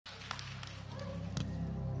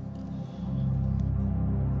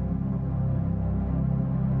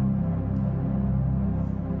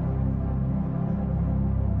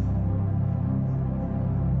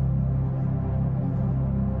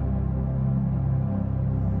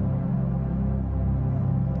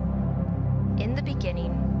the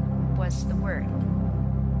beginning was the Word,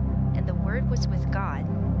 and the Word was with God,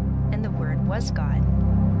 and the Word was God.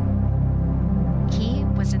 He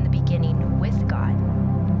was in the beginning with God.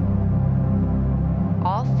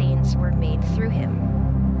 All things were made through him,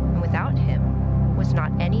 and without him was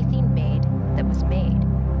not anything made that was made.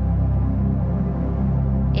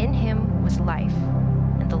 In him was life,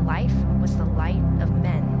 and the life was the light of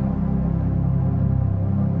men.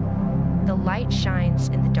 The light shines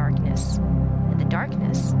in the darkness, and the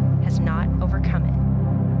darkness has not overcome it.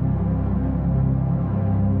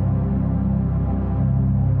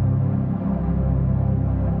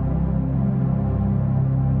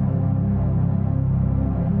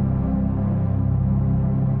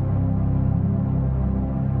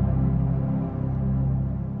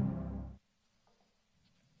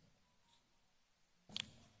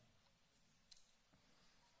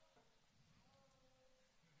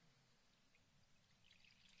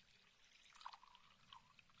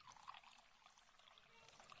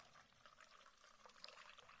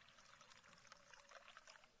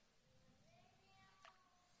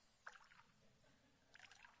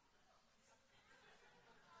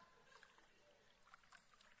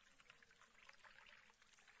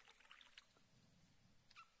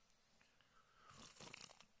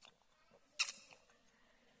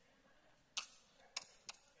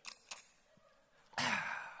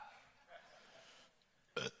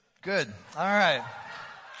 Good. All right.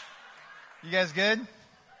 You guys good?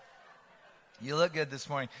 You look good this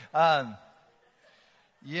morning.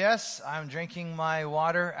 Yes, I'm drinking my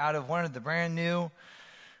water out of one of the brand new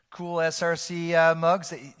cool SRC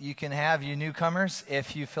mugs that you can have, you newcomers,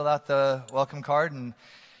 if you fill out the welcome card and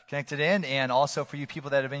connect it in. And also for you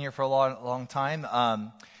people that have been here for a long time,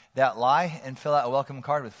 that lie and fill out a welcome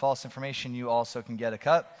card with false information, you also can get a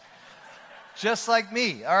cup. Just like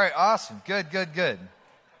me. All right, awesome. Good.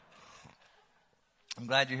 I'm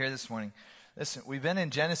glad you're here this morning. Listen, we've been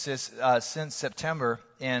in Genesis since September,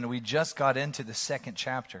 and we just got into the second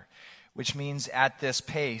chapter, which means at this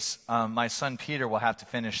pace, my son Peter will have to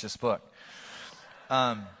finish this book.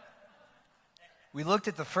 We looked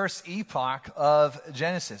at the first epoch of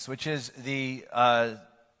Genesis, which is the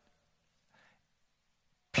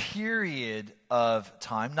period of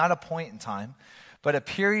time, not a point in time, but a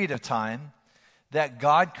period of time that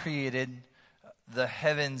God created the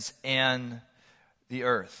heavens and the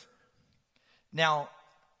earth. Now,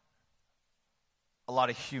 a lot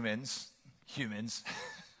of humans, humans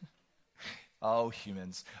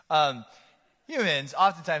oftentimes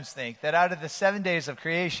think that out of the 7 days of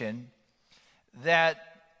creation, that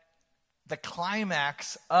the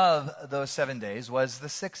climax of those 7 days was the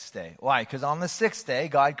sixth day. Why? Because on the sixth day,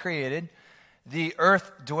 God created the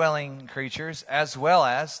earth-dwelling creatures as well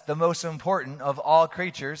as the most important of all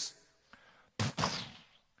creatures,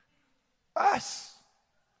 us.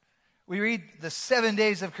 We read the 7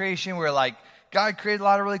 days of creation. We're like, God created a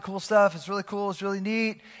lot of really cool stuff. It's really cool. It's really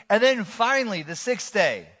neat. And then finally, the sixth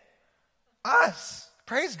day, us.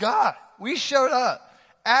 Praise God. We showed up.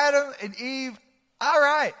 Adam and Eve, all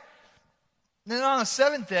right. And then on the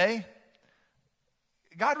seventh day,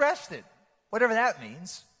 God rested. Whatever that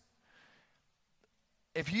means.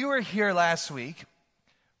 If you were here last week,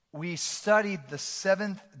 we studied the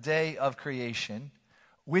seventh day of creation,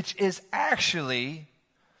 which is actually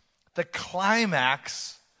the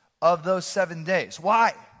climax of those 7 days.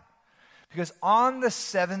 Why? Because on the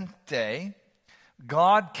seventh day,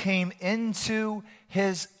 God came into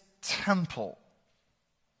his temple.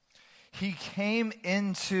 He came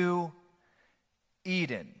into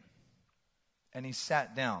Eden, and he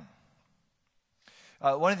sat down.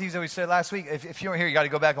 One of the things that we said last week, if you weren't here, you got to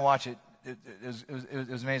go back and watch it. It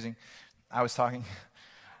was amazing. I was talking.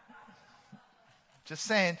 Just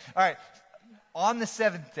saying. All right. On the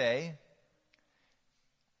seventh day,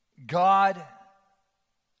 God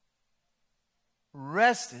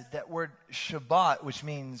rested. That word Shabbat, which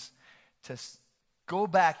means to go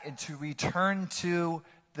back and to return to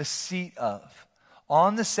the seat of.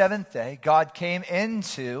 On the seventh day, God came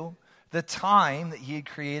into the time that he had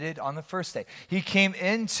created on the first day. He came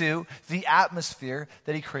into the atmosphere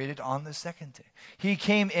that he created on the second day. He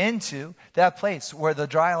came into that place where the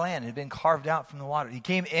dry land had been carved out from the water. He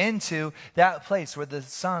came into that place where the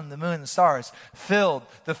sun, the moon, the stars filled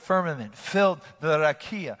the firmament, filled the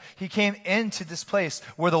rakia. He came into this place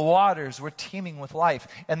where the waters were teeming with life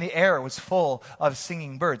and the air was full of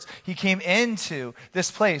singing birds. He came into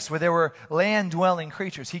this place where there were land-dwelling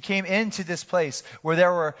creatures. He came into this place where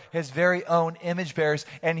there were his very own image bearers.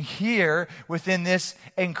 And here, within this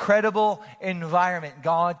incredible environment,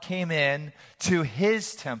 God came in to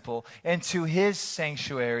his temple and to his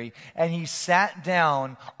sanctuary, and he sat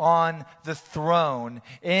down on the throne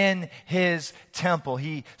in his temple.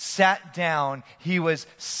 He sat down, he was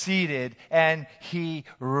seated, and he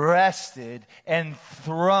rested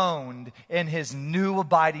enthroned in his new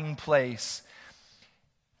abiding place,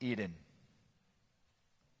 Eden.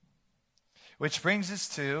 Which brings us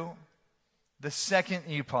to the second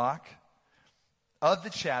epoch of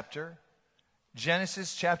the chapter,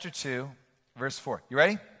 Genesis chapter 2, verse 4. You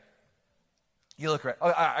ready? You look right.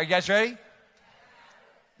 Oh, are you guys ready?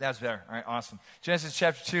 That's better. All right, awesome. Genesis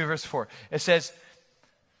chapter 2, verse 4. It says,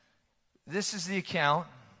 "This is the account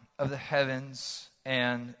of the heavens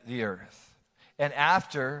and the earth, and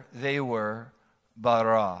after they were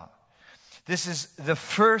bara." This is the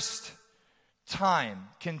first time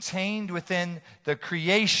contained within the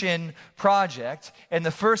creation project. In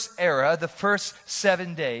the first era, the first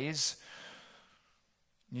 7 days,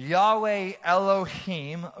 Yahweh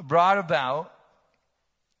Elohim brought about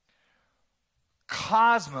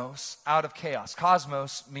cosmos out of chaos.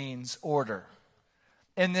 Cosmos means order.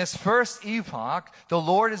 In this first epoch, the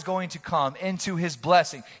Lord is going to come into his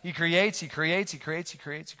blessing. He creates, he creates, he creates, he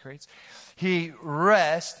creates, he creates. He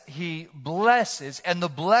rests, he blesses, and the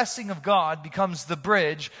blessing of God becomes the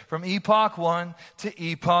bridge from epoch 1 to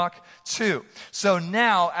epoch 2. So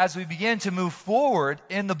now, as we begin to move forward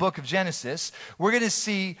in the book of Genesis, we're going to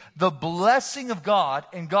see the blessing of God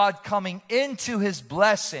and God coming into his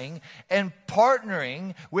blessing and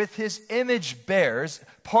partnering with his image bearers,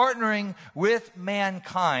 partnering with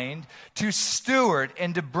mankind to steward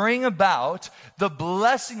and to bring about the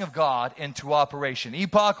blessing of God into operation.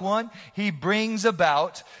 Epoch 1, he brings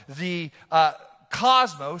about the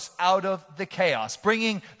cosmos out of the chaos,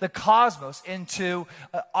 bringing the cosmos into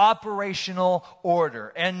operational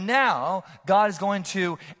order. And now God is going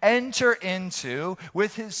to enter into,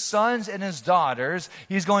 with his sons and his daughters,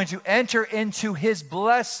 he's going to enter into his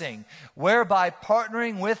blessing, whereby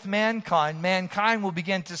partnering with mankind, mankind will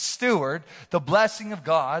begin to steward the blessing of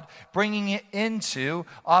God, bringing it into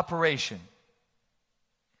operation.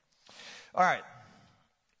 All right.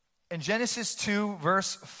 In Genesis 2,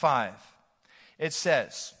 verse 5, it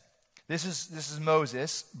says, this is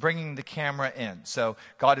Moses bringing the camera in. So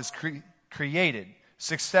God has created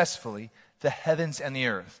successfully the heavens and the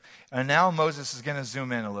earth. And now Moses is going to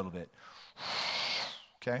zoom in a little bit.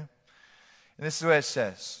 Okay? And this is what it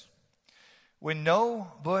says. "When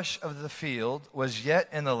no bush of the field was yet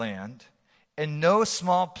in the land, and no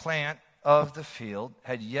small plant of the field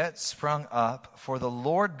had yet sprung up, for the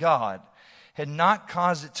Lord God had not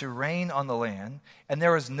caused it to rain on the land, and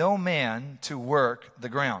there was no man to work the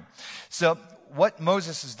ground." So what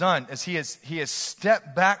Moses has done is he has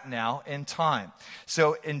stepped back now in time.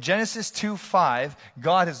 So in Genesis 2:5,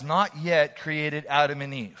 God has not yet created Adam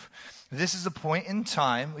and Eve. This is a point in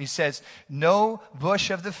time. He says, no bush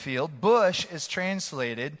of the field. Bush is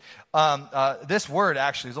translated, this word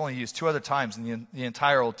actually is only used 2 other times in the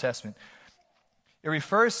entire Old Testament. It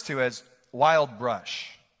refers to as wild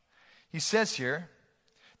brush. He says here,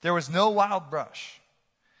 there was no wild brush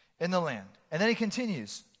in the land. And then he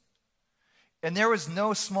continues, and there was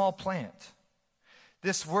no small plant.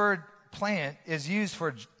 This word plant is used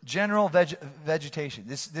for general vegetation.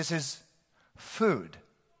 This is food.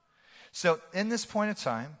 So in this point of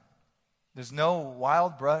time, there's no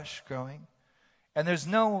wild brush growing, and there's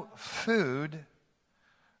no food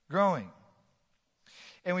growing.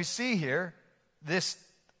 And we see here this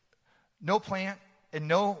no plant and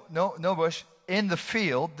no bush in the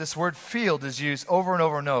field. This word field is used over and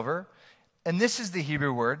over and over. And this is the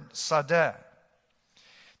Hebrew word sadah.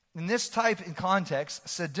 In this type in context,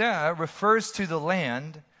 sadah refers to the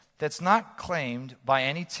land that's not claimed by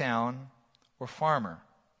any town or farmer.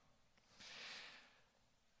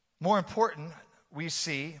 More important, we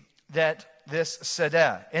see that this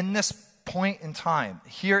sadah, in this point in time,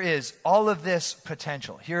 here is all of this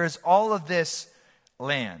potential. Here is all of this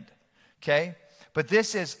land. Okay? But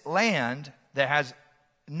this is land that has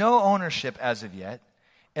no ownership as of yet,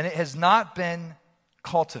 and it has not been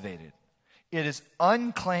cultivated. It is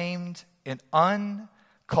unclaimed and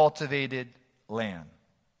uncultivated land.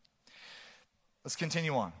 Let's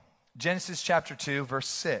continue on. Genesis chapter 2, verse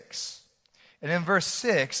 6. And in verse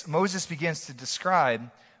 6, Moses begins to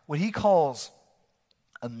describe what he calls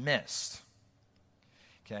a mist.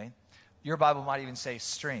 Okay? Your Bible might even say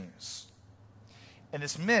streams. And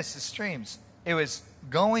this mist, the streams, it was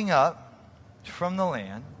going up from the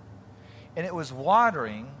land, and it was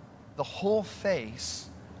watering the whole face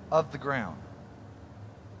of the ground.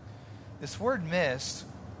 This word mist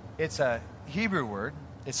It's a Hebrew word.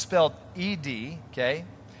 It's spelled E-D, okay?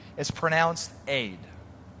 It's pronounced aid.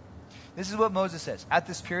 This is what Moses says. At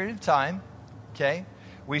this period of time, okay,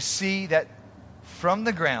 we see that from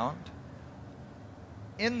the ground,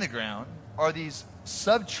 in the ground, are these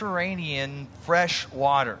subterranean fresh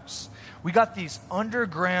waters. We got these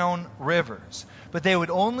underground rivers, but they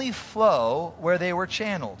would only flow where they were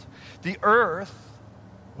channeled. The earth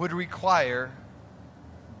would require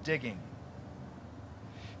digging.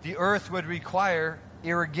 The earth would require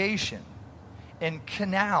irrigation and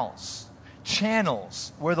canals,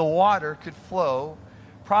 channels where the water could flow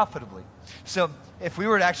profitably. So if we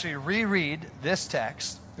were to actually reread this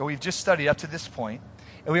text that we've just studied up to this point,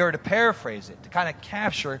 and we were to paraphrase it, to kind of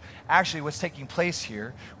capture actually what's taking place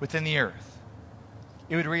here within the earth,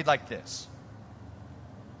 it would read like this.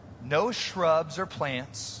 No shrubs or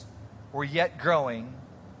plants were yet growing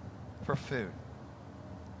for food.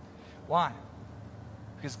 Why?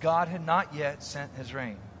 Because God had not yet sent his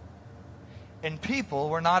rain. And people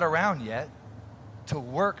were not around yet to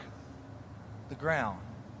work the ground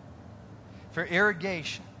for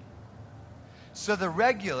irrigation. So the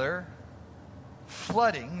regular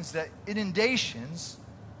floodings, the inundations,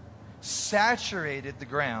 saturated the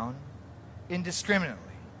ground indiscriminately.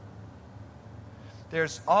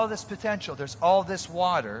 There's all this potential, there's all this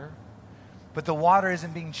water, but the water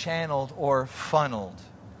isn't being channeled or funneled.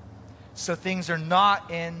 So things are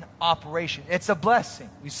not in operation. It's a blessing.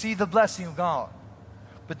 You see the blessing of God.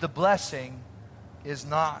 But the blessing is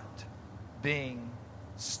not being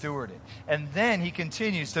stewarded. And then he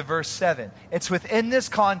continues to verse 7. It's within this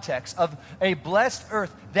context of a blessed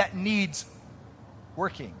earth that needs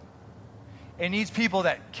working. It needs people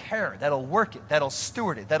that care, that'll work it, that'll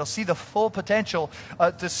steward it, that'll see the full potential,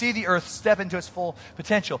 to see the earth step into its full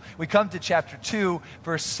potential. We come to chapter 2,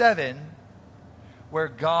 verse 7, where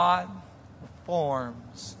God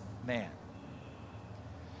forms man.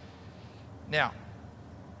 Now,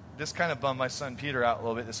 this kind of bummed my son Peter out a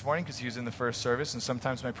little bit this morning because he was in the first service, and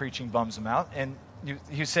sometimes my preaching bums him out. And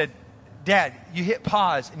he said, Dad, you hit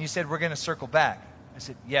pause, and you said we're going to circle back. I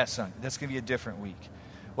said, yes, son, that's going to be a different week.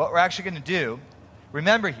 What we're actually going to do,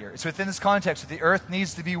 remember here, it's within this context that the earth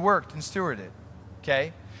needs to be worked and stewarded,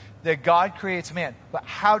 okay? That God creates man. But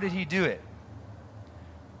how did he do it?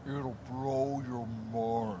 It'll blow your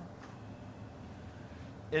mind.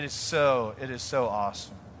 It is so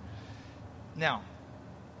awesome. Now,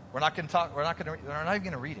 we're not even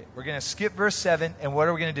going to read it. We're going to skip verse 7, and what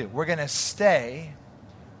are we going to do? We're going to stay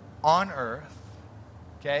on earth,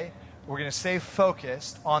 okay? We're going to stay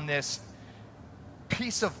focused on this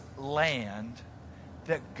piece of land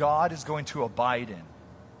that God is going to abide in.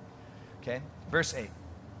 Okay? Verse 8.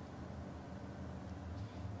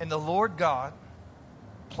 And the Lord God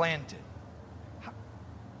planted.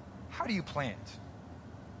 How do you plant?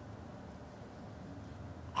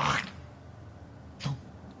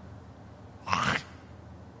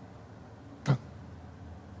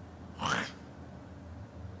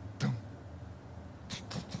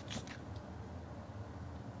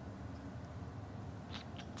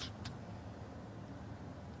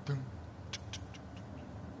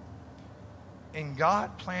 And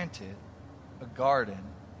God planted a garden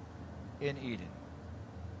in Eden,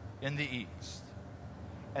 in the east.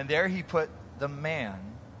 And there he put the man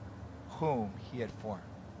whom he had formed.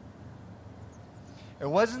 It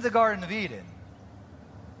wasn't the Garden of Eden.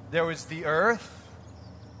 There was the earth.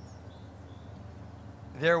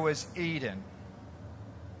 There was Eden.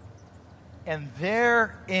 And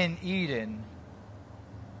there in Eden,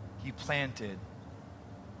 he planted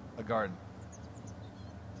a garden.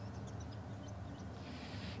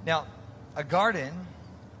 Now, a garden,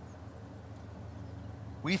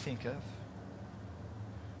 we think of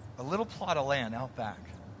a little plot of land out back.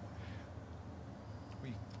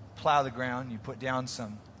 We plow the ground, you put down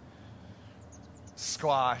some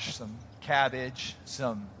squash, some cabbage,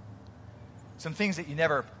 some things that you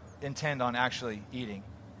never intend on actually eating.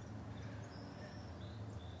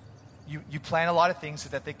 You plant a lot of things so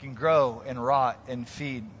that they can grow and rot and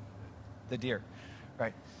feed the deer,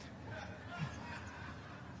 right?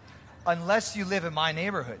 Unless you live in my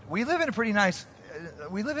neighborhood. We live in a pretty nice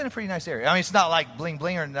area. I mean, it's not like bling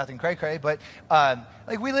bling or nothing cray cray, but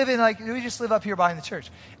we just live up here behind the church.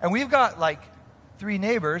 And we've got 3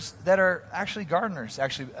 neighbors that are actually gardeners,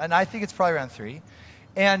 and I think it's probably around 3.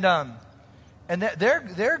 And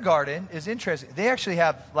their garden is interesting. They actually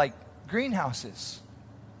have greenhouses.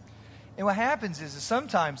 And what happens is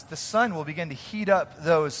sometimes the sun will begin to heat up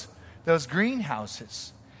those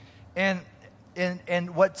greenhouses. And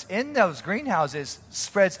what's in those greenhouses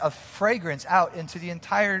spreads a fragrance out into the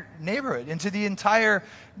entire neighborhood, into the entire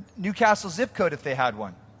Newcastle zip code if they had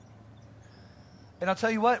one. And I'll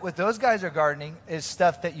tell you what those guys are gardening is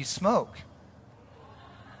stuff that you smoke.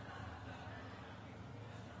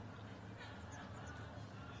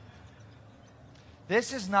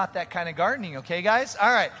 This is not that kind of gardening, okay, guys? All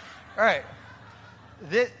right.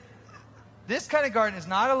 This kind of garden is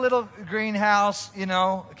not a little greenhouse,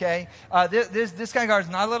 okay? This kind of garden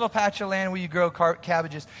is not a little patch of land where you grow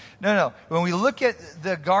cabbages. No. When we look at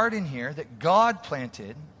the garden here that God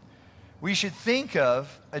planted, we should think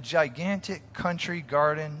of a gigantic country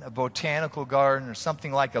garden, a botanical garden, or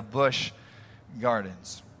something like a Busch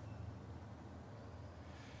Gardens.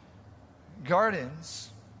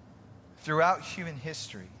 Gardens throughout human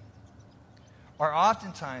history are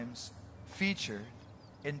oftentimes featured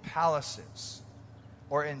in palaces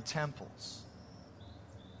or in temples.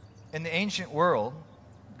 In the ancient world,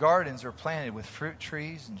 gardens were planted with fruit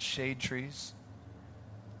trees and shade trees.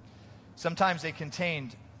 Sometimes they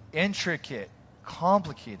contained intricate,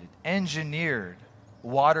 complicated, engineered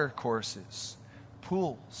water courses,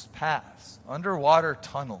 pools, paths, underwater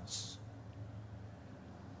tunnels.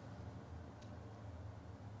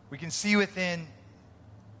 We can see within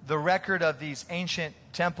the record of these ancient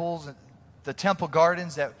temples, the temple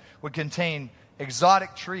gardens that would contain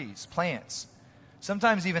exotic trees, plants,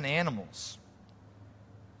 sometimes even animals.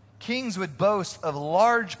 Kings would boast of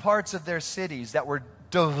large parts of their cities that were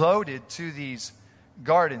devoted to these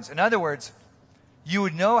gardens. In other words, you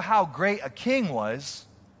would know how great a king was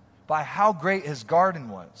by how great his garden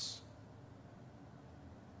was.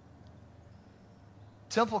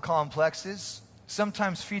 Temple complexes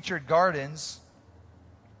sometimes featured gardens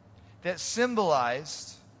that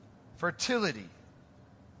symbolized fertility.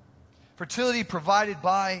 Fertility provided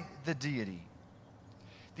by the deity.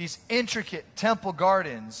 These intricate temple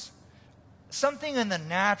gardens, something in the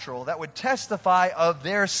natural that would testify of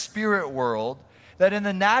their spirit world, that in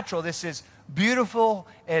the natural this is beautiful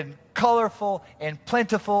and colorful and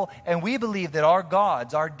plentiful, and we believe that our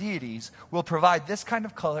gods, our deities, will provide this kind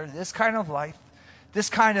of color, this kind of life, this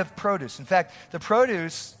kind of produce. In fact, the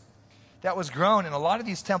produce that was grown in a lot of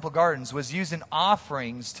these temple gardens was used in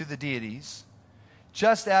offerings to the deities,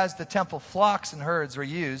 just as the temple flocks and herds were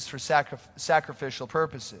used for sacrificial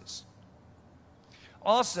purposes.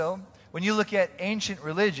 Also, when you look at ancient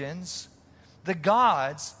religions, the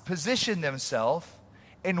gods positioned themselves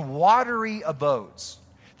in watery abodes.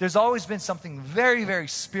 There's always been something very, very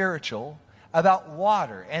spiritual about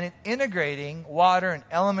water and in integrating water and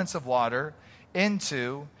elements of water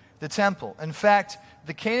into the temple. In fact,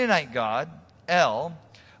 the Canaanite god, El,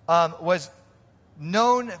 was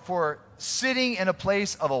known for sitting in a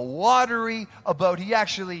place of a watery abode. He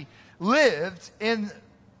actually lived in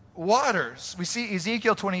waters. We see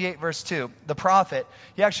Ezekiel 28, verse 2, the prophet,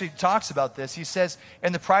 he actually talks about this. He says,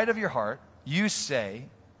 "In the pride of your heart, you say,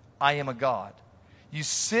 I am a god. You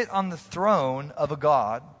sit on the throne of a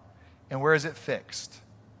god, and where is it fixed?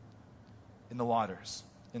 In the waters,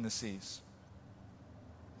 in the seas."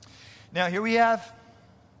 Now, here we have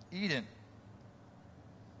Eden.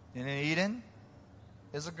 And in Eden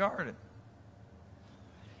is a garden.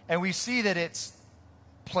 And we see that it's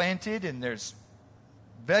planted and there's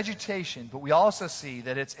vegetation, but we also see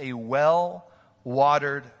that it's a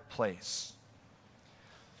well-watered place.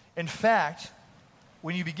 In fact,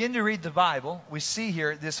 when you begin to read the Bible, we see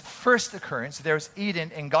here this first occurrence. There's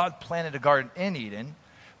Eden, and God planted a garden in Eden.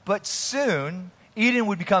 But soon, Eden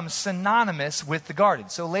would become synonymous with the garden.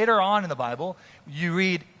 So later on in the Bible, you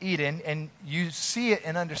read Eden, and you see it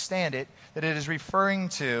and understand it, that it is referring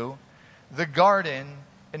to the garden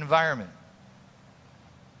environment.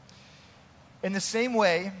 In the same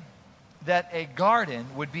way that a garden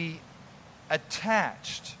would be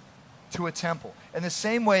attached to a temple, in the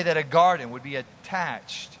same way that a garden would be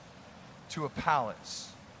attached to a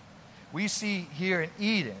palace, we see here in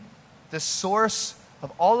Eden the source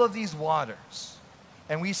of all of these waters.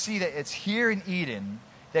 And we see that it's here in Eden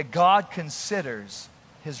that God considers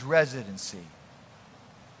his residency.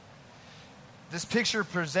 This picture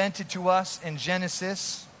presented to us in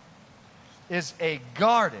Genesis is a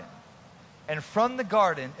garden. And from the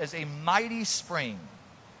garden is a mighty spring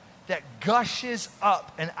that gushes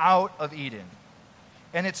up and out of Eden.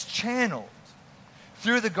 And it's channeled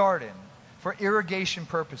through the garden for irrigation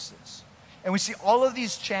purposes. And we see all of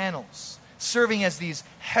these channels serving as these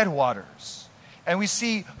headwaters. And we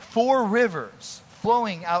see 4 rivers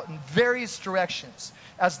flowing out in various directions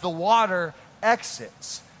as the water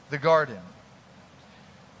exits the garden.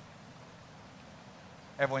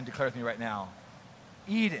 Everyone declare with me right now,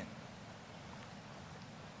 Eden.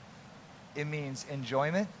 It means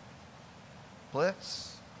enjoyment,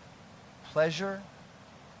 bliss, pleasure,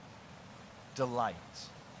 delight.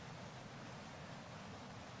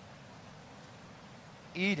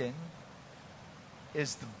 Eden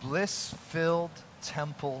is the bliss-filled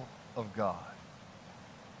temple of God.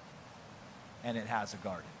 And it has a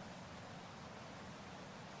garden.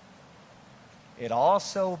 It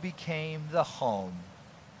also became the home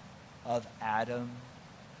of Adam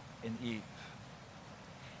and Eve.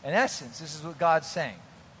 In essence, this is what God's saying.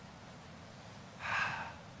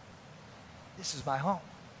 This is my home.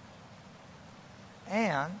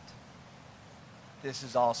 And this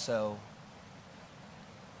is also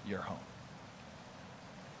your home.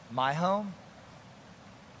 My home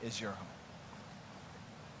is your home.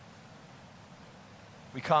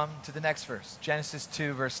 We come to the next verse, Genesis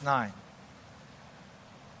 2, verse 9.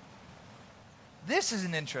 This is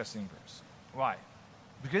an interesting verse. Why?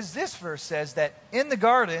 Because this verse says that in the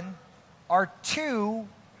garden are two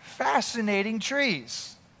fascinating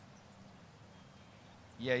trees.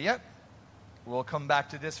 Yep. We'll come back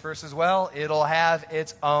to this verse as well. It'll have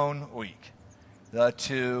its own week. The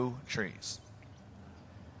two trees.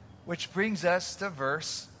 Which brings us to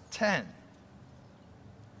verse 10.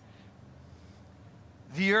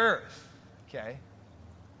 The earth. Okay.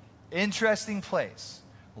 Interesting place.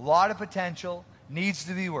 A lot of potential. Needs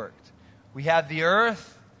to be worked. We have the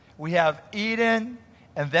earth. We have Eden.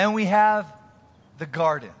 And then we have the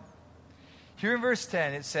garden. Here in verse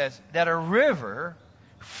 10 it says that a river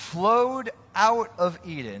flowed out of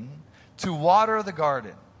Eden to water the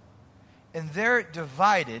garden. And there it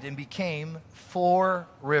divided and became 4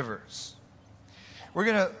 rivers. We're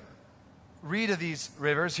going to read of these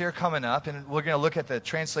rivers here coming up, and we're going to look at the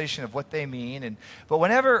translation of what they mean. But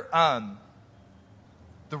whenever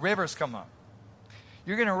the rivers come up,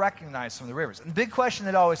 you're going to recognize some of the rivers. And the big question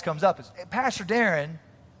that always comes up is, Pastor Darren,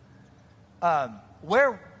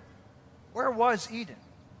 where was Eden?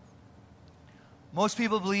 Most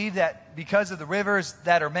people believe that because of the rivers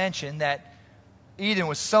that are mentioned, that Eden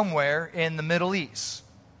was somewhere in the Middle East.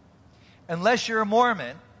 Unless you're a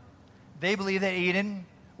Mormon, they believe that Eden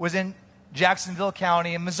was in Jacksonville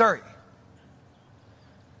County in Missouri.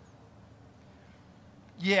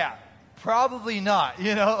 Yeah, probably not.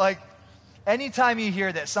 You know, like anytime you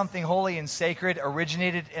hear that something holy and sacred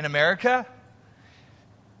originated in America,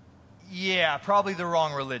 yeah, probably the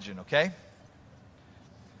wrong religion, okay?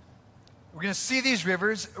 We're going to see these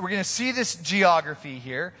rivers. We're going to see this geography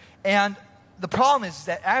here. And the problem is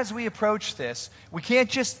that as we approach this, we can't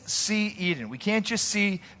just see Eden. We can't just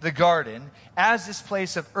see the garden as this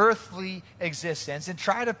place of earthly existence and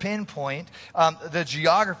try to pinpoint the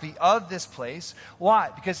geography of this place.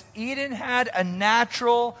 Why? Because Eden had a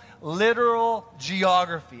natural, literal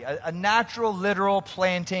geography, a natural, literal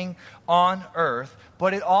planting on earth,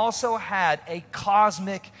 but it also had a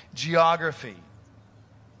cosmic geography.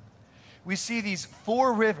 We see these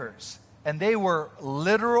 4 rivers, and they were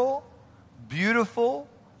literal, beautiful,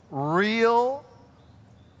 real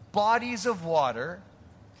bodies of water.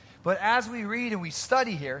 But as we read and we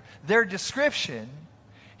study here, their description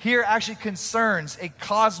here actually concerns a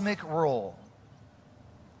cosmic role.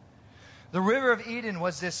 The River of Eden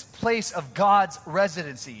was this place of God's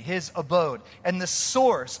residency, his abode, and the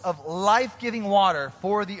source of life-giving water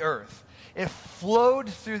for the earth. It flowed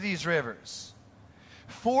through these rivers.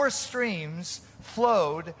 4 streams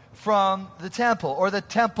flowed from the temple, or the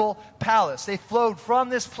temple palace. They flowed from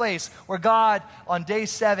this place where God, on day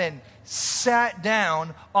 7, sat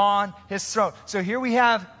down on his throne. So here we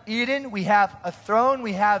have Eden, we have a throne,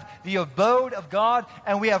 we have the abode of God,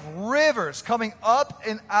 and we have rivers coming up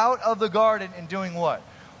and out of the garden and doing what?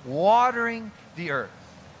 Watering the earth.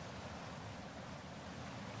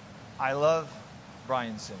 I love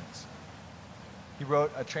Brian Simmons. He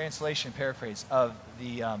wrote a translation paraphrase of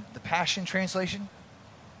the Passion Translation.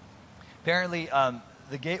 Apparently,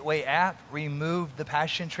 the Gateway app removed the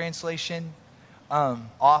Passion Translation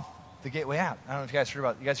off the Gateway app. I don't know if you guys heard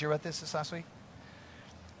about. You guys hear about this last week?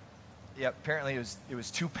 Yeah, apparently it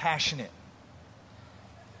was too passionate.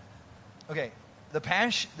 Okay, the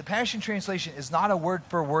Passion Translation is not a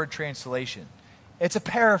word-for-word translation. It's a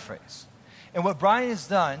paraphrase. And what Brian has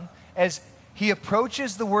done is he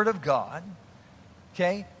approaches the Word of God,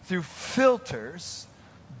 okay, through filters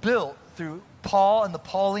built through Paul and the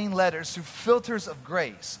Pauline letters, through filters of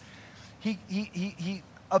grace. He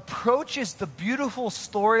approaches the beautiful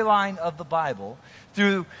storyline of the Bible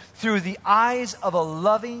through the eyes of a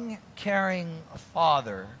loving, caring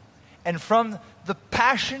father. And from the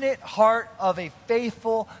passionate heart of a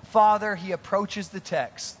faithful father, he approaches the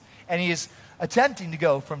text. And he is attempting to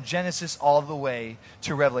go from Genesis all the way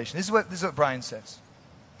to Revelation. This is what Brian says.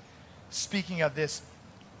 Speaking of this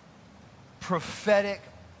prophetic,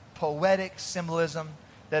 poetic symbolism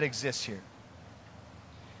that exists here.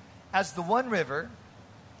 As the one river,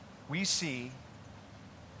 we see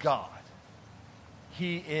God.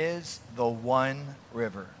 He is the one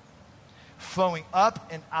river. Flowing up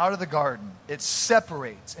and out of the garden, it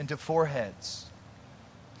separates into four heads.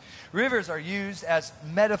 Rivers are used as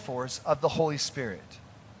metaphors of the Holy Spirit.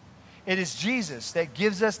 It is Jesus that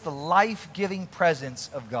gives us the life-giving presence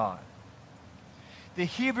of God. The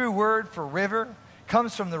Hebrew word for river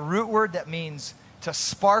comes from the root word that means to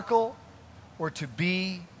sparkle or to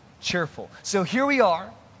be cheerful. So here we are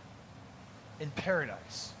in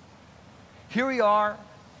paradise. Here we are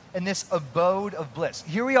in this abode of bliss.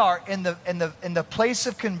 Here we are in the place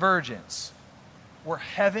of convergence where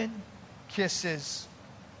heaven kisses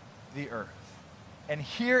the earth. And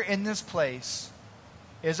here in this place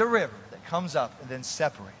is a river that comes up and then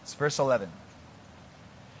separates. Verse 11.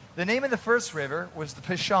 The name of the first river was the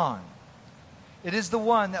Pishon. It is the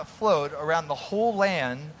one that flowed around the whole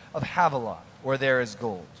land of Havilah, where there is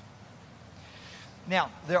gold. Now,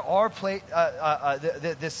 there are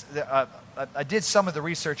I did some of the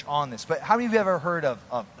research on this, but how many of you have ever heard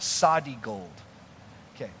of Saudi gold?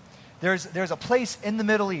 Okay. There's a place in the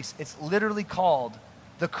Middle East. It's literally called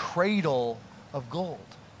the cradle of gold.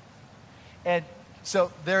 And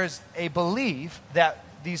so there's a belief that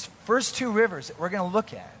these first two rivers that we're going to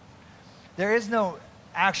look at, there is no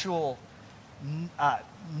actual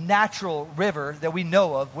natural river that we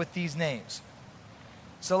know of with these names.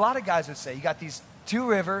 So a lot of guys would say, you got these two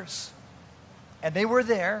rivers, and they were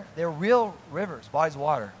there. They're real rivers, bodies of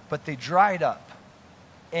water, but they dried up.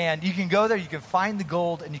 And you can go there, you can find the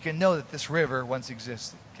gold, and you can know that this river once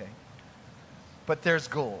existed, okay? But there's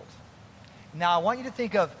gold. Now, I want you to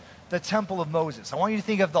think of the Temple of Moses. I want you to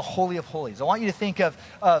think of the Holy of Holies. I want you to think of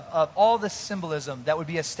all the symbolism that would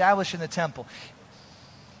be established in the temple.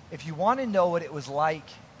 If you want to know what it was like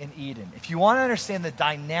in Eden, if you want to understand the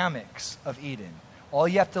dynamics of Eden, all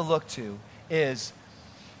you have to look to is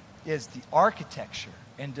the architecture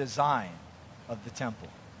and design of the temple.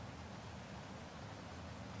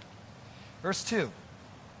 Verse 2,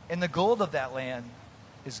 and the gold of that land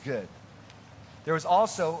is good. There was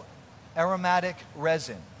also aromatic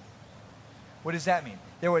resin. What does that mean?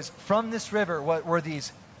 There was, from this river, what were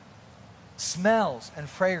these smells and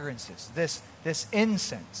fragrances, this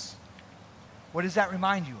incense. What does that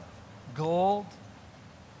remind you of? Gold,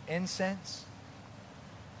 incense.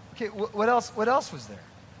 Okay, what else was there?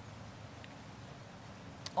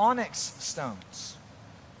 Onyx stones.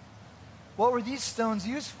 What were these stones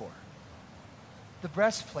used for? The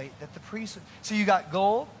breastplate that the priest would. So you got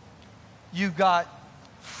gold, you've got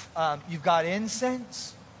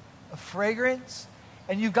incense, a fragrance,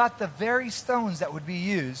 and you've got the very stones that would be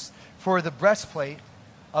used for the breastplate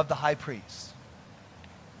of the high priest.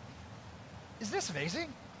 Is this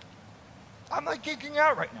amazing? I'm like geeking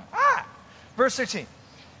out right now. Verse 13.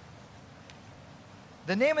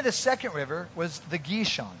 The name of the second river was the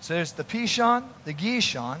Gishon. So there's the Pishon, the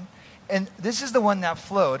Gishon, and this is the one that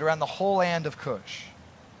flowed around the whole land of Cush.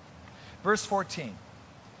 Verse 14.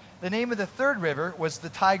 The name of the third river was the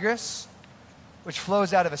Tigris, which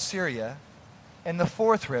flows out of Assyria, and the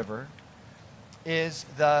fourth river is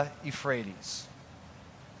the Euphrates.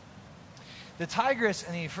 The Tigris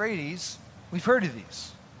and the Euphrates, we've heard of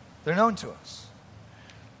these. They're known to us.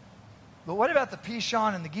 But what about the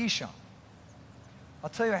Pishon and the Gishon? I'll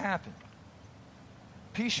tell you what happened.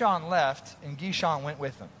 Pishon left, and Gishon went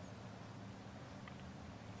with him.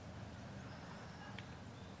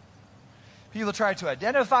 People try to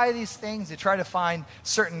identify these things. They try to find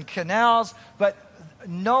certain canals, but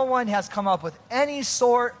no one has come up with any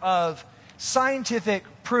sort of scientific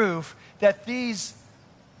proof that these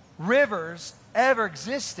rivers ever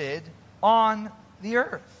existed on the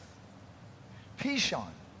earth. Pishon.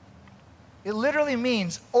 It literally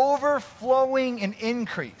means overflowing and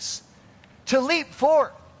increase. To leap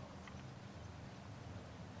forward.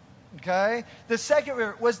 Okay? The second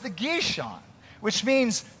river was the Gishon, which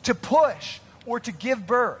means to push or to give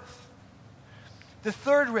birth. The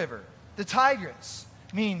third river, the Tigris,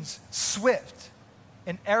 means swift,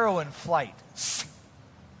 an arrow in flight.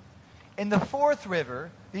 And the fourth river,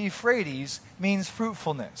 the Euphrates, means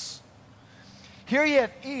fruitfulness. Here you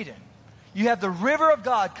have Eden. You have the river of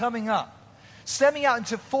God coming up, stemming out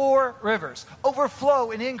into four rivers,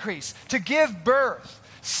 overflow and increase, to give birth,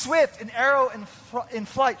 swift, an arrow in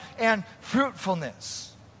flight, and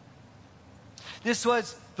fruitfulness. This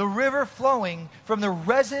was the river flowing from the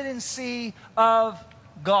residency of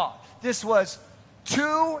God. This was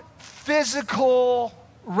two physical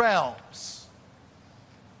realms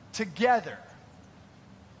together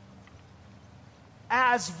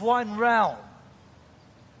as one realm.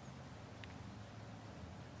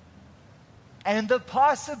 And the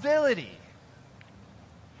possibility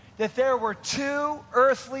that there were two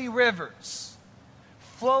earthly rivers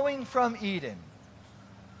flowing from Eden,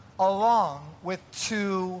 along with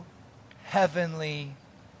two heavenly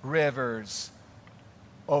rivers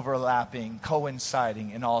overlapping,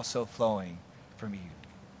 coinciding, and also flowing from Eden.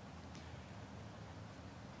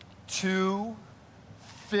 Two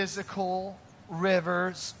physical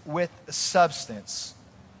rivers with substance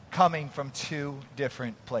coming from two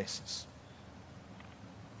different places.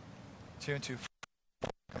 Two and two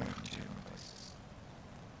coming from two different places.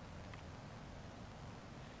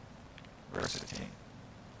 Verse 15.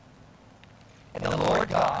 And the Lord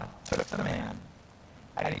God took the man,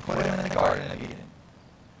 and he put him in the Garden of Eden.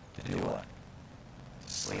 To do what?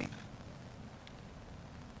 To sleep.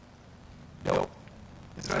 Nope.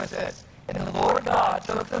 This is what it says. And the Lord God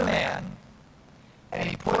took the man, and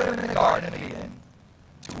he put him in the Garden of Eden.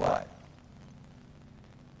 To what?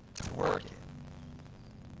 To work it.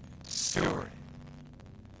 To steward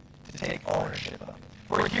it. To take ownership of it.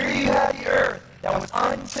 For here you have the earth that was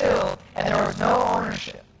untilled, and there was no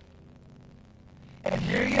ownership. And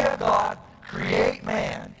here you have God create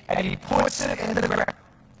man, and he puts it into the ground.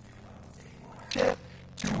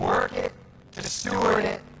 To work it, to steward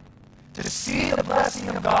it, to see the blessing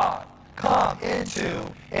of God come into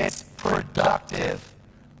its productive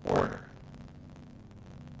order.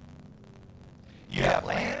 You have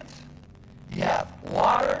land, you have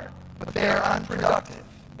water, but they are unproductive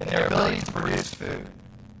in their ability to produce food.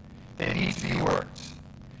 They need to be worked.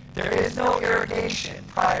 There is no irrigation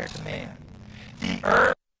prior to man. The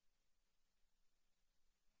earth.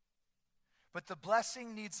 But the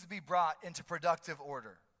blessing needs to be brought into productive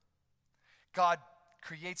order. God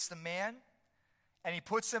creates the man, and he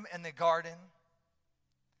puts him in the garden.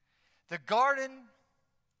 The garden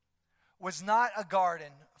was not a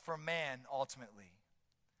garden for man, ultimately.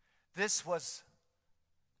 This was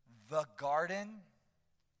the garden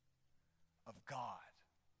of God.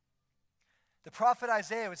 The prophet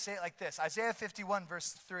Isaiah would say it like this. Isaiah 51,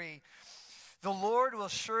 verse 3. The Lord will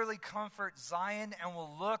surely comfort Zion and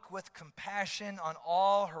will look with compassion on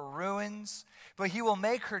all her ruins, but he will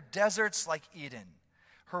make her deserts like Eden,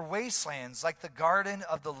 her wastelands like the garden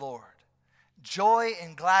of the Lord. Joy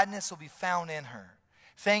and gladness will be found in her,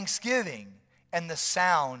 thanksgiving and the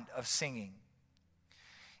sound of singing.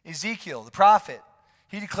 Ezekiel, the prophet,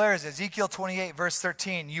 he declares, Ezekiel 28, verse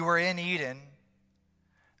 13, you were in Eden,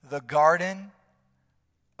 the garden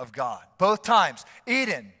of God. Both times,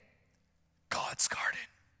 Eden, God's garden.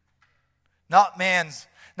 Not man's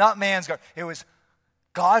garden. It was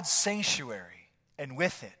God's sanctuary, and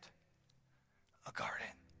with it, a garden.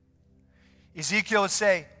 Ezekiel would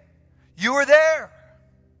say, you were there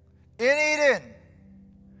in Eden,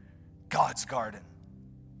 God's garden.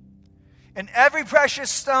 And every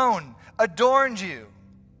precious stone adorned you.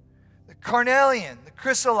 The carnelian, the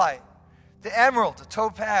chrysolite, the emerald, the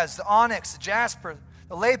topaz, the onyx, the jasper,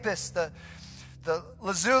 the lapis, the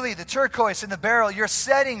lazuli, the turquoise, and the beryl, your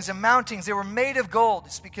settings and mountings, they were made of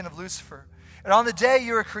gold, speaking of Lucifer. And on the day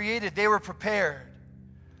you were created, they were prepared.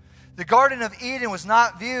 The Garden of Eden was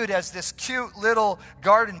not viewed as this cute little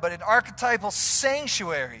garden, but an archetypal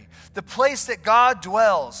sanctuary, the place that God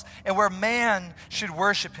dwells and where man should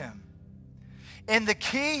worship him. And the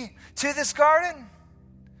key to this garden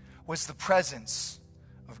was the presence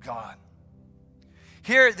of God.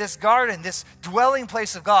 Here, this garden, this dwelling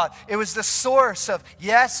place of God, it was the source of,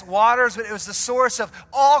 yes, waters, but it was the source of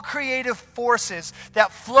all creative forces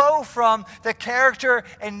that flow from the character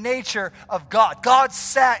and nature of God. God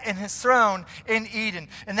sat in his throne in Eden,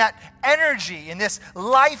 and that energy and this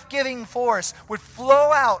life-giving force would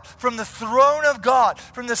flow out from the throne of God,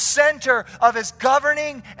 from the center of his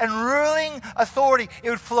governing and ruling authority. It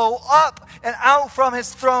would flow up and out from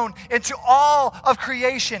his throne into all of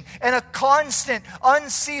creation in a constant,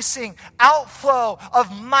 unceasing outflow of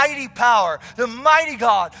mighty power. The mighty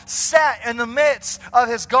God sat in the midst of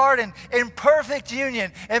his garden in perfect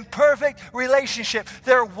union, in perfect relationship.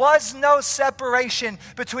 There was no separation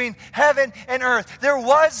between heaven and earth. There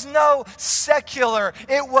was no secular.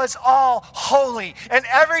 It was all holy. And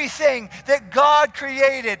everything that God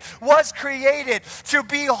created was created to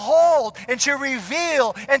behold and to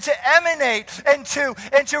reveal and to emanate and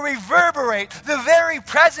to reverberate the very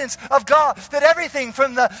presence of God. That everything running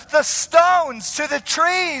from the stones to the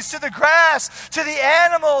trees, to the grass, to the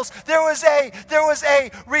animals. There was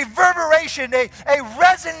a reverberation, a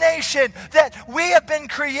resonation that we have been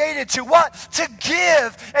created to what? To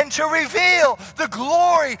give and to reveal the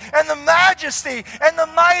glory and the majesty and the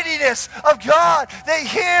mightiness of God. That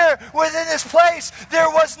here within this place, there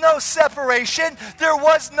was no separation, there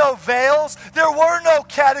was no veils, there were no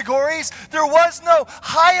categories, there was no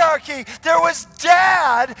hierarchy. There was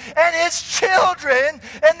Dad and his children,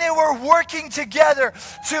 and they were working together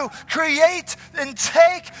to create and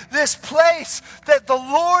take this place that the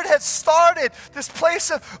Lord had started, this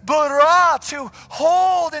place of Bara, to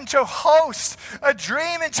hold and to host a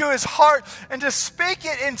dream into his heart and to speak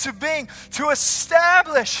it into being, to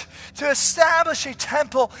establish a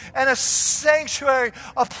temple and a sanctuary,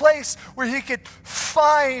 a place where he could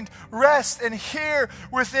find rest. And here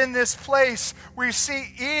within this place, we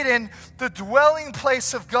see Eden, the dwelling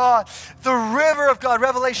place of God, the river of God.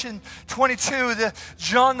 Revelation 22,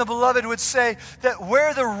 John the Beloved would say that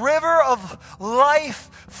where the river of life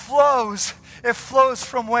flows, it flows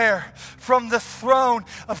from where? From the throne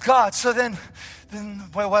of God. So then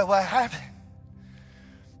what happened?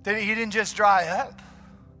 Did Eden just dry up?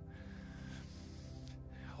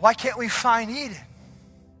 Why can't we find Eden?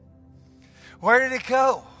 Where did it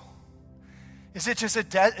go? Is it just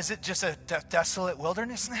a desolate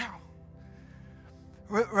wilderness now?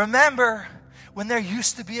 Remember when there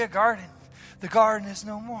used to be a garden. The garden is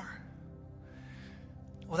no more.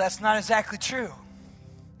 Well, that's not exactly true.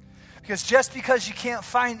 Because just because you can't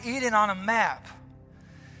find Eden on a map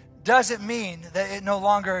doesn't mean that it no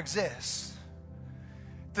longer exists.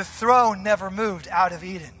 The throne never moved out of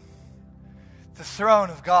Eden. The throne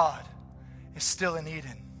of God is still in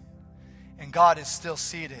Eden. And God is still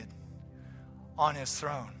seated on his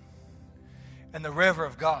throne. And the river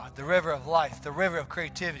of God, the river of life, the river of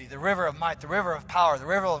creativity, the river of might, the river of power, the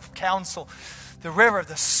river of counsel, the river of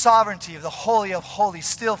the sovereignty of the Holy of Holies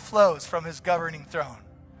still flows from his governing throne.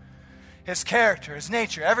 His character, his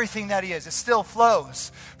nature, everything that he is, it still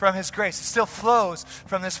flows from his grace. It still flows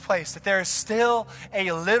from this place. That there is still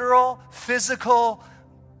a literal, physical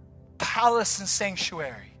palace and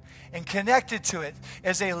sanctuary. And connected to it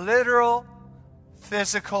is a literal,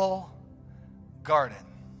 physical garden.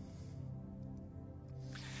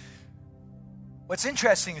 What's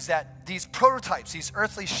interesting is that these prototypes, these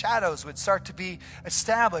earthly shadows would start to be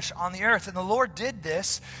established on the earth. And the Lord did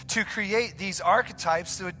this to create these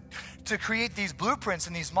archetypes, to create these blueprints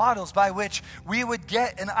and these models by which we would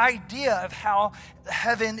get an idea of how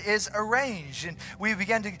heaven is arranged. And we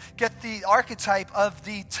began to get the archetype of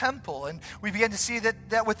the temple. And we began to see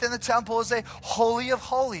that within the temple is a holy of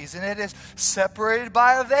holies, and it is separated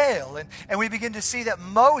by a veil. And we begin to see that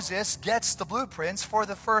Moses gets the blueprints for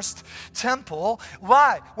the first temple.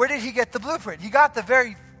 Why? Where did he get the blueprint? He got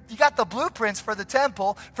the blueprints for the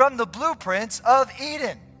temple from the blueprints of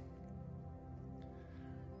Eden.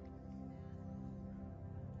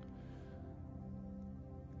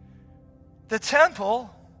 The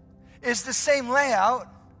temple is the same layout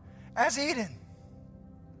as Eden.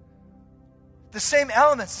 The same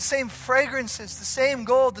elements, the same fragrances, the same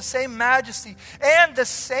gold, the same majesty, and the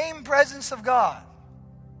same presence of God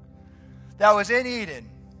that was in Eden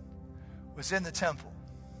was in the temple.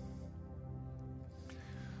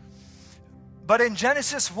 But in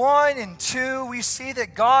Genesis 1 and 2, we see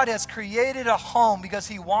that God has created a home because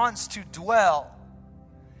he wants to dwell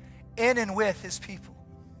in and with his people.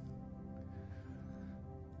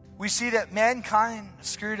 We see that mankind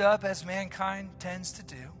screwed up as mankind tends to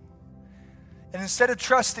do. And instead of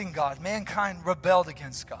trusting God, mankind rebelled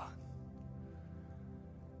against God.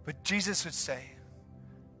 But Jesus would say,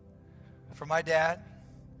 "For my dad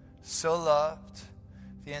so loved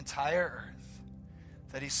the entire earth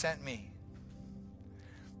that he sent me,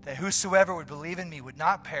 that whosoever would believe in me would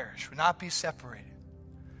not perish, would not be separated,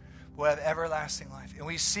 but would have everlasting life." And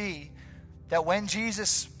we see that when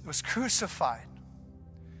Jesus was crucified,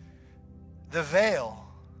 the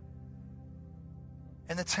veil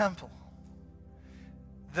in the temple,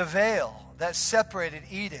 the veil that separated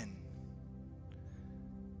Eden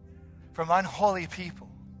from unholy people,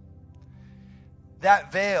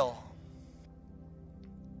 that veil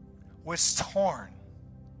was torn,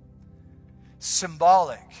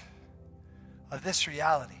 symbolic of this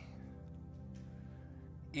reality.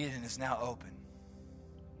 Eden is now open.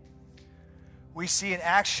 We see in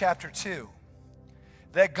Acts chapter 2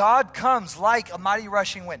 that God comes like a mighty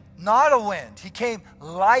rushing wind. Not a wind. He came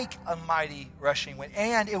like a mighty rushing wind.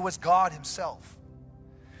 And it was God himself.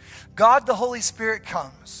 God the Holy Spirit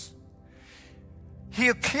comes. He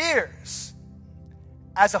appears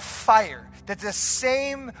as a fire. that the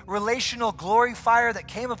same relational glory fire that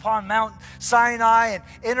came upon Mount Sinai and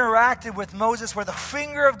interacted with Moses, where the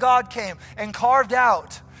finger of God came and carved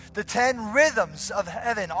out the 10 rhythms of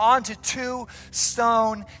heaven onto 2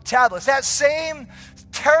 stone tablets. That same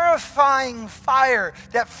terrifying fire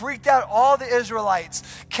that freaked out all the Israelites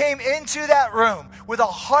came into that room with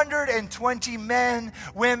 120 men,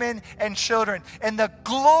 women, and children. And the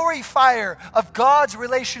glory fire of God's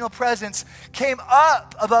relational presence came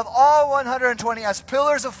up above all 120 as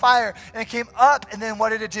pillars of fire. And it came up, and then what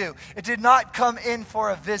did it do? It did not come in for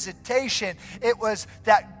a visitation. It was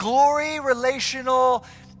that glory relational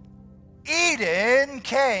Eden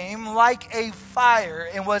came like a fire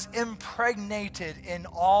and was impregnated in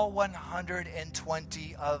all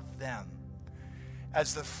 120 of them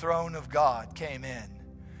as the throne of God came in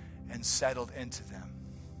and settled into them.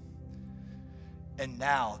 And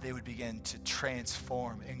now they would begin to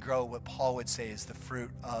transform and grow what Paul would say is the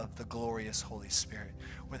fruit of the glorious Holy Spirit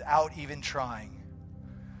without even trying.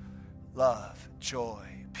 Love, joy,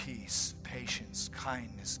 peace, patience,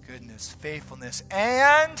 kindness, goodness, faithfulness,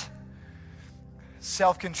 and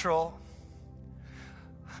self-control.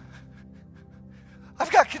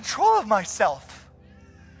 I've got control of myself.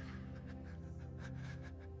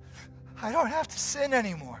 I don't have to sin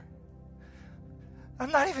anymore.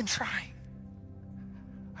 I'm not even trying.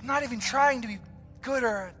 I'm not even trying to be good,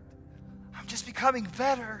 or I'm just becoming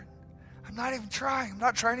better. I'm not even trying. I'm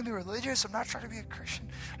not trying to be religious. I'm not trying to be a Christian.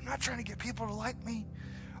 I'm not trying to get people to like me.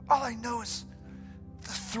 All I know is the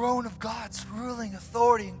throne of God's ruling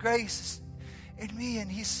authority and grace is in me,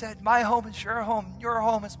 and he said, my home is your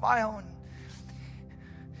home is my home.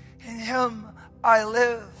 In him I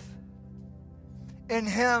live. In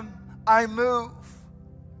him I move.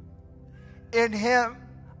 In him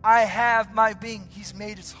I have my being. He's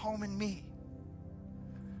made his home in me.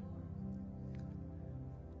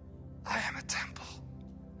 I am a temple.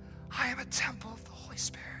 I am a temple of the Holy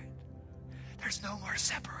Spirit. There's no more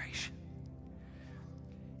separation.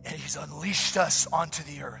 And he's unleashed us onto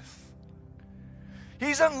the earth.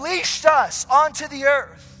 He's unleashed us onto the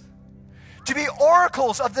earth to be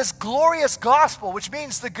oracles of this glorious gospel, which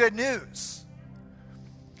means the good news.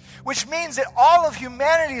 Which means that all of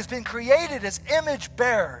humanity has been created as image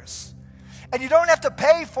bearers. And you don't have to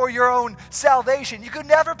pay for your own salvation. You could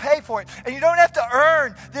never pay for it. And you don't have to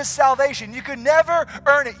earn this salvation. You could never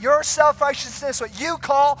earn it. Your self-righteousness, what you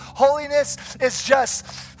call holiness, is just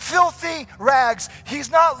filthy rags. He's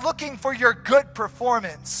not looking for your good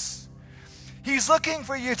performance. He's looking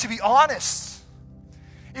for you to be honest.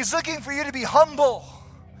 He's looking for you to be humble.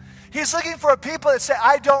 He's looking for a people that say,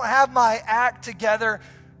 I don't have my act together.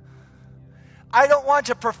 I don't want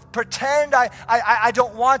to pretend. I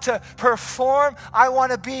don't want to perform. I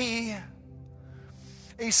want to be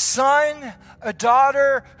a son, a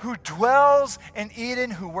daughter who dwells in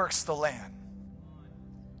Eden, who works the land.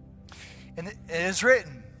 And it is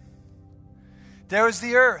written, there was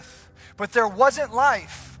the earth, but there wasn't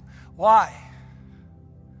life. Why?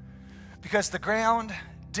 Because the ground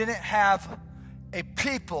didn't have a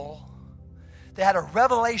people that had a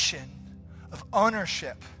revelation of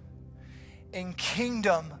ownership in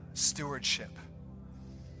kingdom stewardship.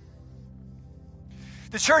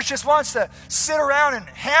 The church just wants to sit around in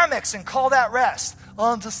hammocks and call that rest.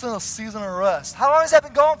 Oh, I'm just in a season of rest. How long has that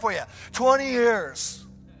been going for you? 20 years.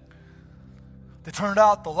 They turned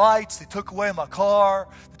out the lights. They took away my car.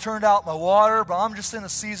 They turned out my water. But I'm just in a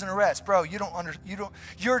season of rest, bro.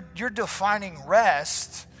 You're defining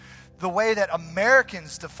rest the way that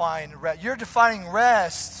Americans define rest. You're defining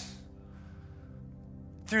rest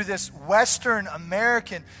through this Western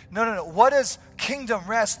American. No. What does kingdom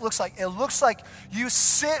rest looks like? It looks like you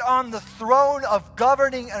sit on the throne of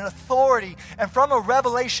governing and authority, and from a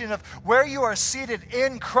revelation of where you are seated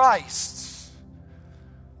in Christ,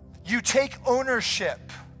 you take ownership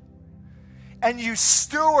and you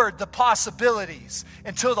steward the possibilities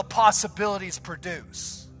until the possibilities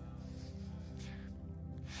produce.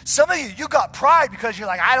 Some of you got pride because you're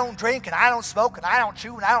like, I don't drink and I don't smoke and I don't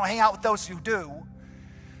chew and I don't hang out with those who do.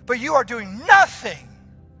 But you are doing nothing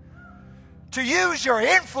to use your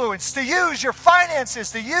influence, to use your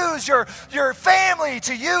finances, to use your family,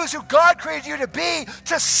 to use who God created you to be,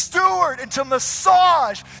 to steward and to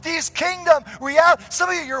massage these kingdom realities. Some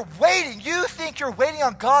of you, you're waiting. You think you're waiting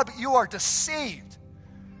on God, but you are deceived.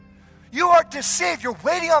 You are deceived. You're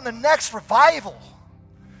waiting on the next revival.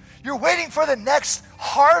 You're waiting for the next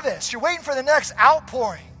harvest. You're waiting for the next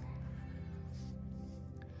outpouring.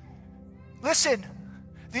 Listen.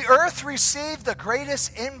 The earth received the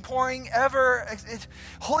greatest inpouring ever.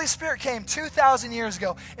 Holy Spirit came 2,000 years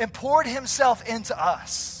ago and poured himself into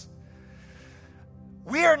us.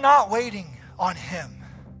 We are not waiting on him.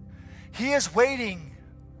 He is waiting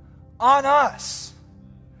on us.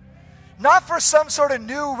 Not for some sort of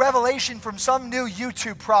new revelation from some new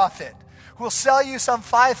YouTube prophet who will sell you some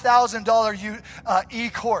 $5,000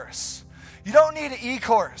 e-course. You don't need an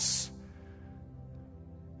e-course.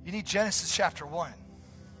 You need Genesis chapter 1.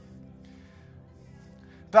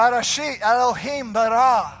 Barashit Elohim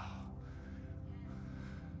bara.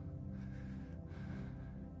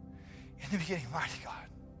 In the beginning, mighty God,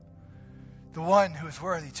 the one who is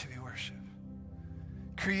worthy to be worshipped,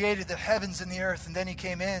 created the heavens and the earth, and then he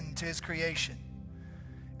came into his creation,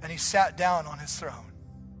 and he sat down on his throne.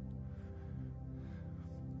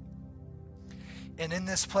 And in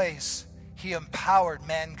this place, he empowered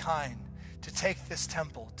mankind to take this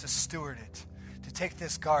temple, to steward it, to take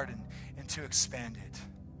this garden, and to expand it.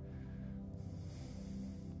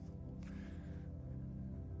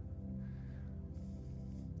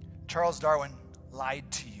 Charles Darwin lied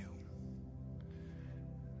to you.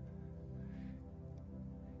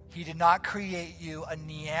 He did not create you a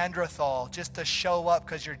Neanderthal just to show up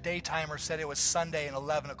because your daytimer said it was Sunday and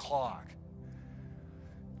 11 o'clock.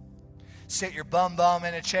 Sit your bum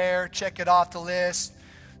in a chair, check it off the list,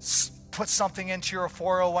 put something into your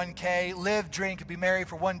 401k, live, drink, and be merry,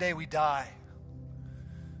 for one day we die.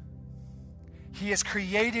 He has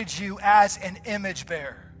created you as an image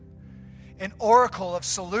bearer, an oracle of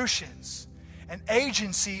solutions, an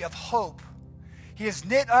agency of hope. He has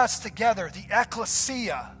knit us together, the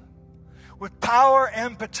ecclesia, with power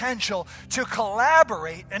and potential to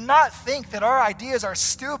collaborate and not think that our ideas are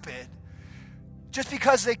stupid just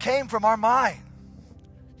because they came from our mind.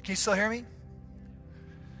 Can you still hear me?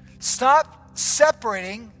 Stop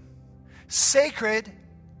separating sacred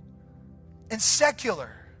and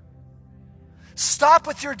secular. Stop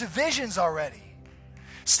with your divisions already.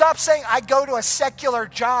 Stop saying, I go to a secular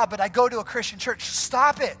job, but I go to a Christian church.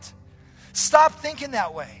 Stop it. Stop thinking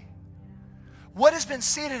that way. What has been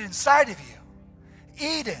seated inside of you?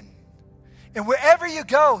 Eden. And wherever you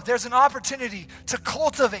go, there's an opportunity to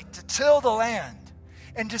cultivate, to till the land,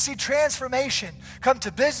 and to see transformation come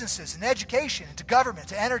to businesses and education and to government,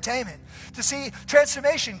 to entertainment, to see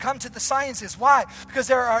transformation come to the sciences. Why? Because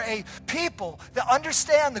there are a people that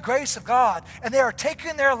understand the grace of God, and they are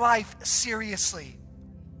taking their life seriously.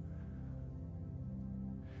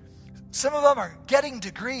 Some of them are getting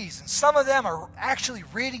degrees, and some of them are actually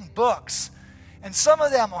reading books, and some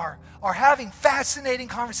of them are having fascinating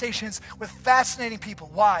conversations with fascinating people.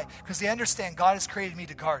 Why? Because they understand God has created me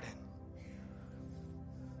to garden.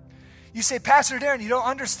 You say, Pastor Darren, you don't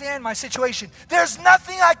understand my situation. There's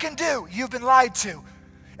nothing I can do. You've been lied to.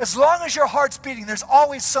 As long as your heart's beating, there's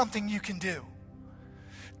always something you can do.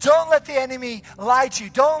 Don't let the enemy lie to you.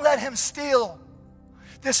 Don't let him steal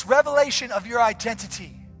this revelation of your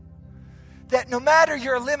identity. That no matter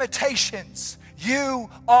your limitations, you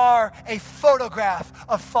are a photograph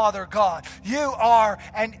of Father God. You are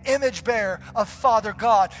an image bearer of Father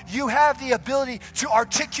God. You have the ability to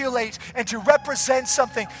articulate and to represent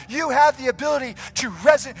something. You have the ability to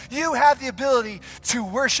resonate. You have the ability to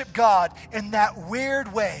worship God in that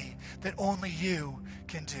weird way that only you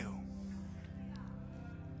can do.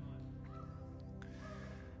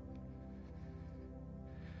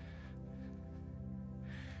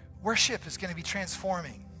 Worship is going to be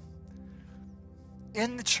transforming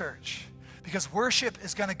in the church, because worship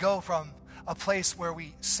is going to go from a place where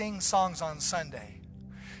we sing songs on Sunday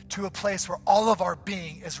to a place where all of our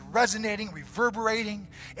being is resonating, reverberating,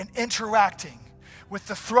 and interacting with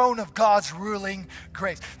the throne of God's ruling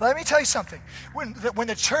grace. Let me tell you something. When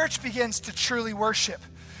the church begins to truly worship,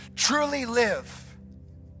 truly live,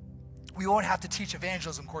 we won't have to teach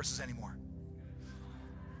evangelism courses anymore.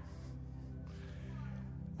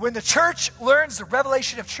 When the church learns the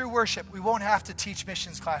revelation of true worship, we won't have to teach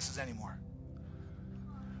missions classes anymore.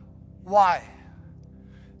 Why?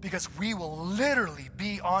 Because we will literally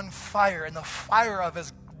be on fire in the fire of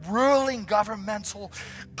his ruling governmental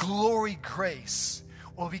glory grace.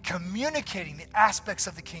 We'll be communicating the aspects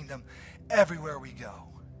of the kingdom everywhere we go.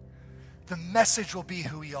 The message will be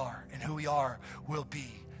who we are, and who we are will be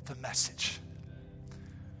the message.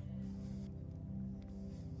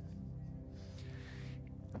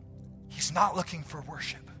 He's not looking for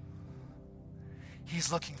worship.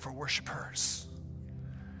 He's looking for worshipers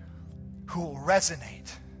who will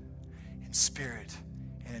resonate in spirit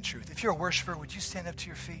and in truth. If you're a worshiper, would you stand up to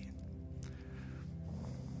your feet?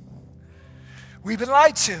 We've been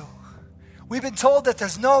lied to. We've been told that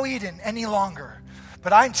there's no Eden any longer.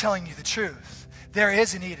 But I'm telling you the truth. There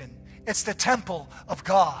is an Eden. It's the temple of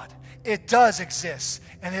God. It does exist,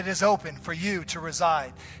 and it is open for you to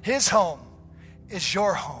reside. His home is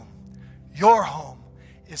your home. Your home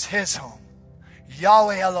is his home.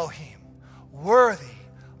 Yahweh Elohim, worthy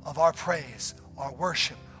of our praise, our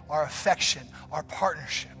worship, our affection, our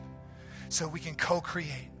partnership, so we can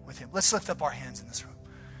co-create with him. Let's lift up our hands in this room.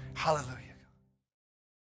 Hallelujah.